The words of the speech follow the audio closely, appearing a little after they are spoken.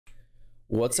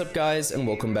What's up guys, and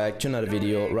welcome back to another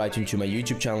video right into my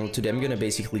YouTube channel. Today I'm gonna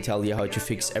basically tell you how to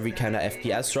fix every kind of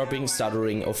FPS dropping,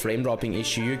 stuttering or frame dropping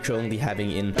issue you're currently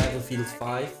having in Battlefield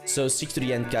 5. So stick to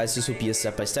the end guys, this will be a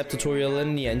step-by-step tutorial,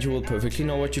 and in the end you will perfectly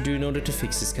know what to do in order to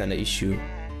fix this kind of issue.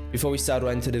 Before we start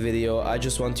right into the video, I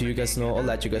just want to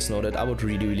let you guys know that I would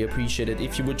really appreciate it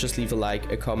if you would just leave a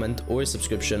like, a comment or a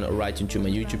subscription right into my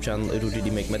YouTube channel. It would really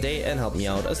make my day and help me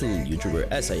out as a little YouTuber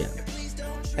as I am.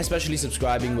 Especially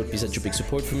subscribing would be such a big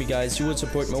support for me guys. You would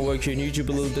support my work here on YouTube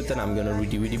a little bit, and I'm gonna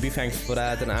really be thankful for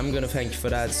that, and I'm gonna thank you for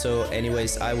that. So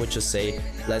anyways, I would just say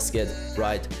let's get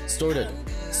right started.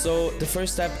 So the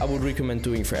first step I would recommend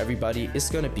doing for everybody is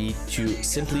gonna be to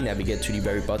simply navigate to the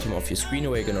very bottom of your screen,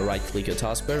 where you're gonna right click your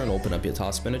taskbar and open up your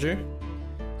task manager.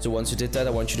 So once you did that,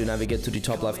 I want you to navigate to the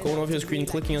top left corner of your screen,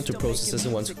 clicking onto processes,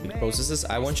 and once you click processes,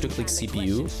 I want you to click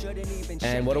CPU.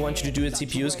 And what I want you to do with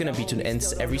CPU is going to be to end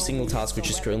every single task which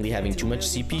is currently having too much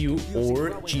CPU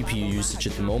or GPU usage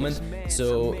at the moment.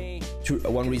 So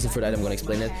one reason for that, I'm going to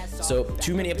explain it. So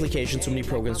too many applications, too many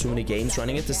programs, too many games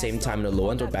running at the same time in a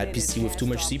low-end or bad PC with too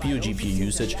much CPU GPU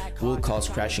usage will cause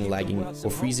crashing, lagging or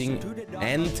freezing,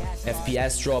 and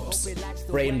FPS drops,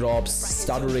 frame drops,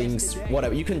 stutterings,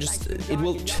 whatever. You can just, it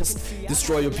will just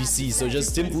destroy your PC. So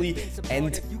just simply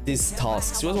end this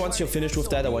task. So once you're finished with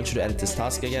that, I want you to end this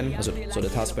task again, so the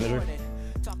task manager.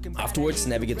 Afterwards,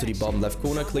 navigate to the bottom left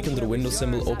corner, click on the Windows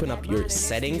symbol, open up your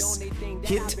settings,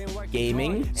 hit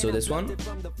gaming, so this one,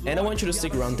 and I want you to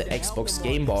stick around the Xbox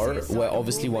game bar, where I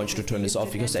obviously want you to turn this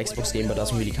off because the Xbox game bar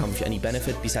doesn't really come with any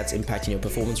benefit besides impacting your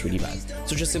performance really bad.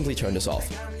 So just simply turn this off.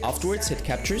 Afterwards, hit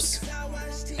captures,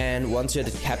 and once you're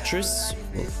at captures,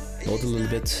 we'll load a little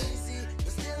bit.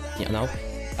 Yeah, now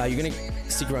you're gonna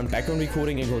stick around background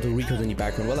recording and go to record in the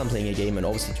background while I'm playing a game, and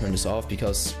obviously turn this off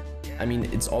because I mean,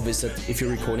 it's obvious that if you're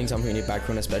recording something in your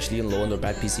background, especially in low-end or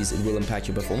bad PCs, it will impact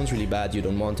your performance really bad. You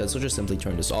don't want that, so just simply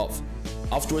turn this off.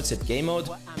 Afterwards, hit game mode,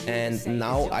 and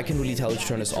now I can really tell you to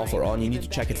turn this off or on. You need to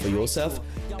check it for yourself,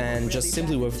 and just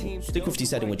simply stick with the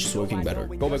setting which is working better.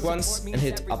 Go back once and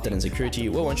hit update and security.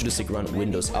 We want you to stick around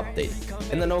Windows update.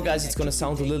 And I know guys, it's gonna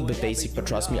sound a little bit basic, but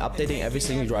trust me, updating every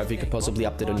single driver you could possibly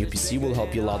update on your PC will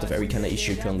help you a lot of every kind of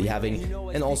issue you're currently having,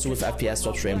 and also with FPS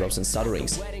drops, frame drops and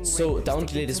stutterings. So download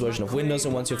the latest version of Windows,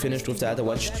 and once you're finished with that, I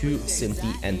want you to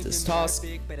simply end this task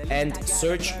and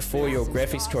search for your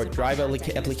graphics card driver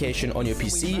application on your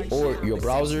PC or your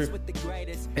browser,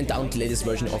 and download the latest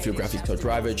version of your graphics card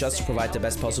driver just to provide the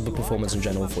best possible performance in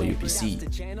general for your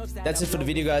PC. That's it for the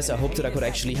video guys. I hope that I could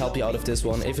actually help you out of this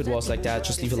one. If it was like that,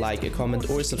 just leave a like, a comment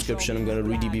or a subscription. I'm gonna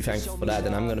really be thankful for that,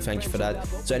 and I'm gonna thank you for that.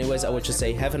 So anyways, I would just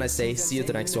say have a nice day, see you at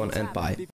the next one, and bye.